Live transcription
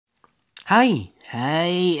Hi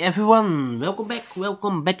everyone,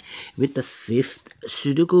 welcome back with the fifth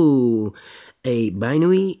Sudoku, a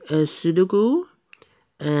binary Sudoku.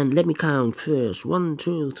 And let me count first: 1,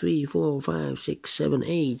 2, 3, 4, 5, 6, 7,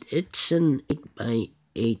 8. It's an 8 by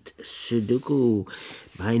 8 Sudoku,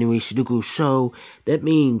 binary Sudoku. So that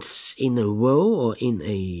means in a row or in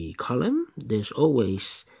a column, there's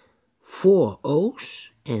always 4 O's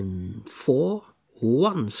and 4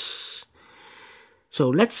 1's. So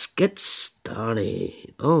let's get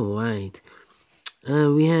started. Alright,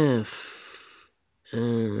 we have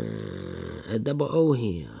a double O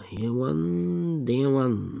here. Here one, there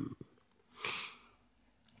one.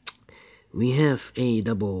 We have a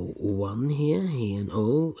double 1 here. Here an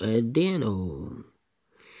O, there an O.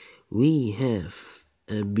 We have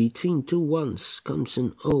between two ones comes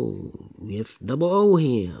an O. We have double O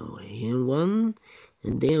here. Here one.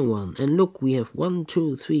 And there one. And look, we have 1,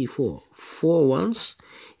 2, 3, 4. 4 ones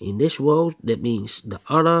in this row. That means the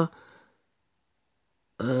other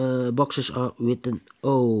boxes are with an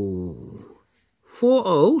O. 4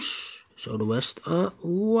 O's. So the rest are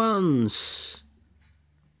ones.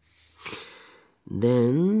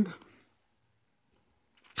 Then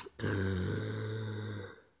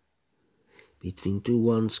between two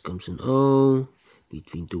ones comes an O.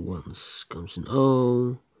 Between two ones comes an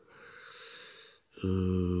O.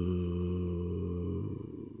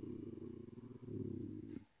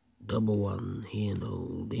 Double 1, here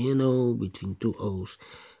no, there no. Between two O's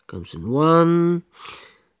comes in 1.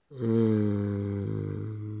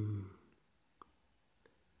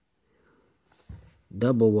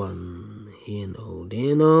 Double 1, here no,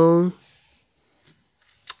 there no.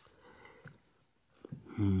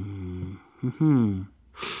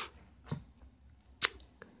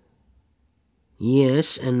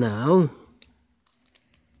 Yes, and now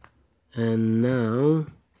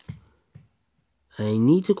I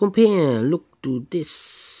need to compare. Look to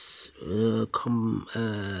this column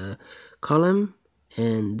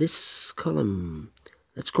and this column.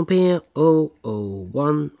 Let's compare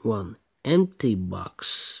 0011, empty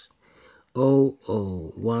box.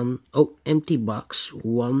 001, empty box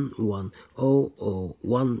 11,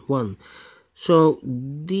 0011. So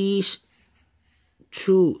these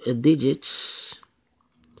two digits,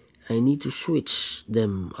 I need to switch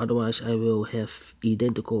them, otherwise I will have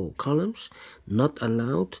identical columns. Not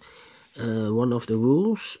allowed. One of the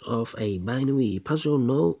rules of a binary puzzle: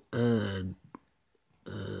 no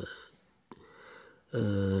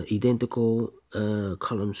identical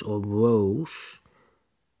columns or rows.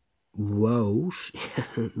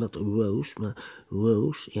 Not rows, but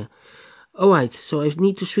rows. Yeah. Alright, so I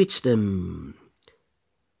need to switch them.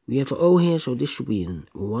 We have an O here, so this should be an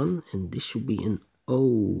 1, and this should be an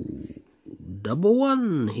O. Double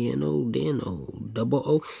 1, here no, there no. Double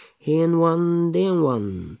O, here and 1, there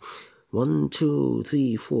 1. 1, 2,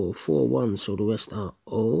 3, 4, 4 1, so the rest are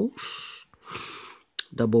O's.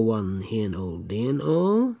 Double 1, here no, there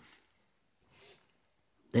no.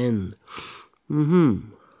 Then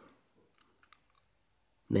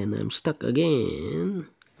I'm stuck again.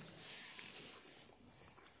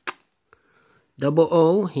 Double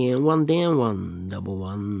O, here 1, there 1. Double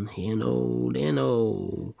 1, here no, there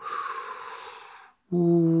no.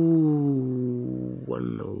 Ooh,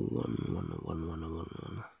 1,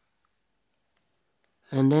 1.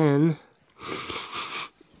 And then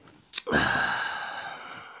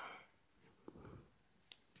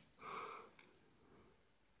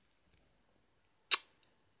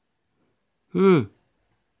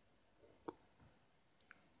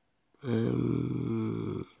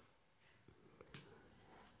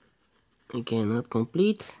I cannot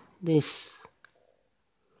complete this.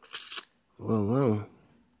 Wow.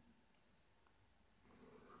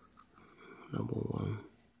 Double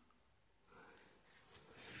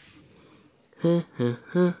 1.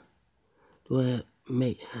 Do I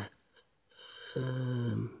make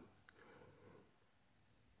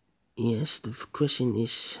yes, the question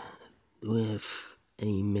is, do I have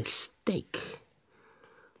a mistake?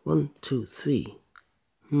 1, 2, 3.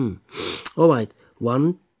 Alright,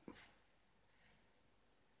 1,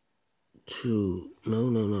 2.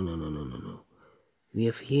 No. We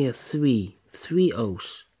have here 3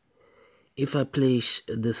 O's. If I place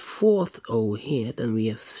the 4th O here, then we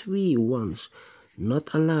have 3 1's.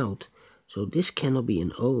 Not allowed. So this cannot be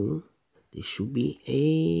an O. This should be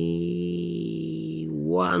a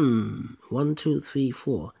 1. 1, 2, 3,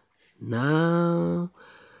 4. Now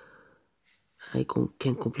I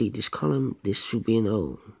can complete this column. This should be an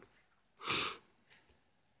O.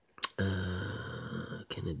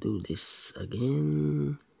 Can I do this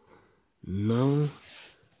again? No.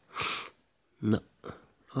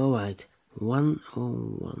 Alright.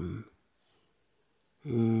 101.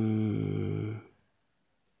 No.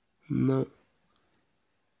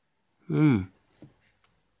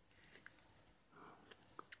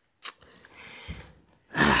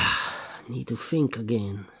 Need to think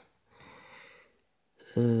again.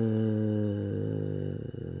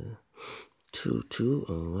 2, 2,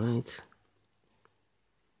 alright.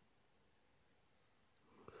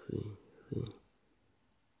 3, 3.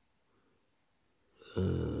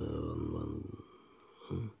 1,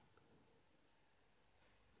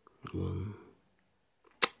 1.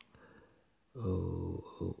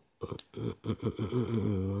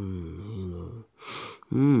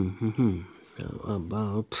 How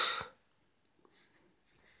about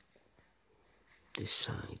this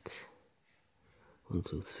side? 1,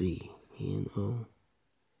 2, 3. Here and O.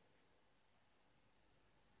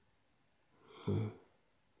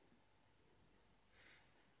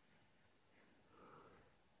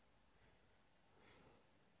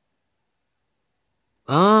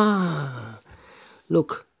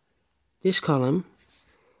 Look, this column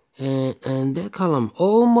and that column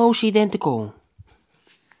almost identical.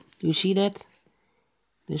 Do you see that?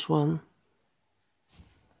 This one.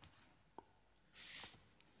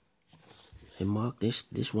 I mark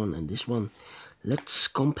this one and this one. Let's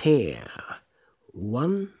compare.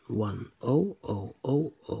 1 1 0 0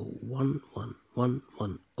 0 0 1 1 1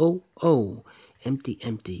 1 0 0. Empty,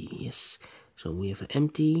 empty. Yes. So we have an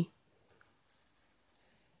empty.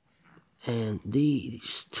 And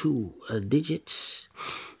these two digits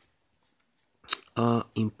are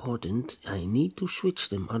important. I need to switch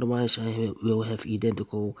them, otherwise I will have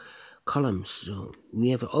identical columns. So we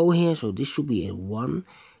have an O here, so this should be a 1.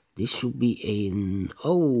 This should be an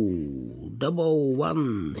O, double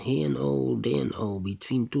 1, here an O, there an O,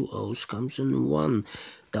 between two O's comes an 1,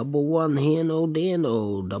 double 1, here an O, there an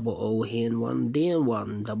O, double O, here an 1, there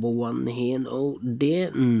 1, double 1, here an O, there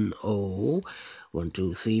an O, 1,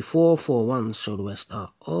 2, 3, 4, 4, 1, so the rest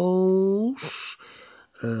are O's.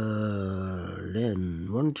 Then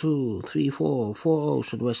 1, 2, 3, 4, 4 O's,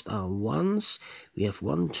 so the rest are 1's. We have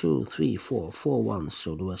 1, 2, 3, 4, 4 1's,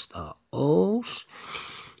 so the rest are O's.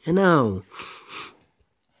 And now,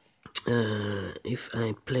 if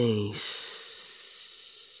I place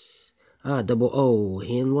double O,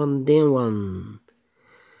 here 1, there 1,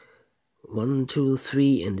 1, 2,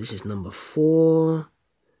 3, and this is number 4.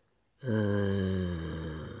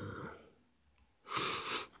 And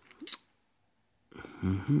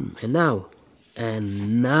now,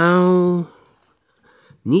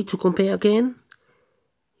 need to compare again?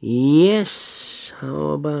 Yes.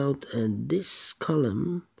 How about this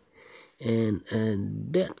column and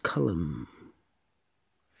that column?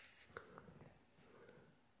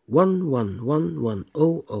 1 1 1 1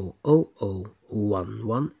 0 0 0 0 1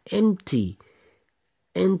 1 empty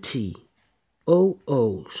 0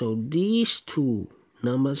 0. So these two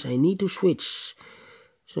numbers I need to switch.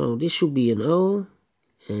 So this should be an O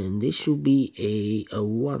and this should be a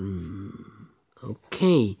 1.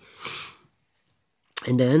 Okay.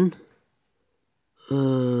 And then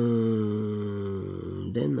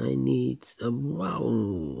I need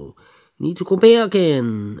need to compare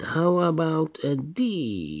again. How about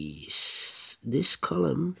this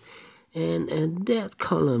column and that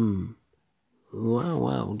column?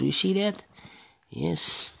 Wow, do you see that?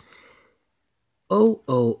 Yes. 0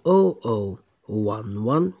 0 0 0 1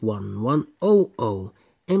 1 1 1 0 0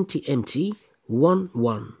 empty 1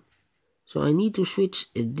 1. So I need to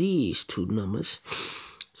switch these two numbers.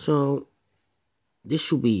 So this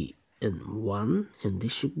should be an 1 and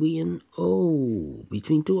this should be an O.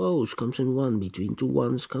 Between two O's comes an 1. Between two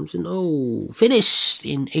 1's comes an O. Finished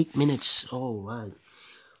in 8 minutes. Alright.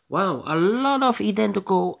 Wow, a lot of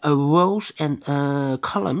identical rows and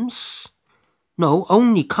columns. No,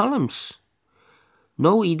 only columns.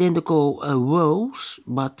 No identical rows,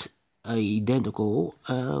 but identical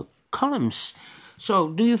columns. So,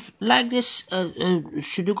 do you like this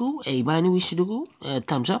Sudoku, a binary Sudoku?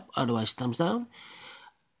 Thumbs up, otherwise thumbs down.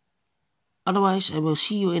 Otherwise, I will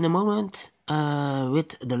see you in a moment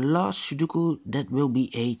with the last Sudoku that will be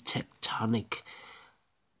a tectonic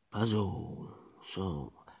puzzle.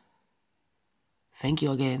 So, thank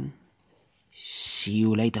you again. See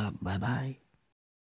you later. Bye bye.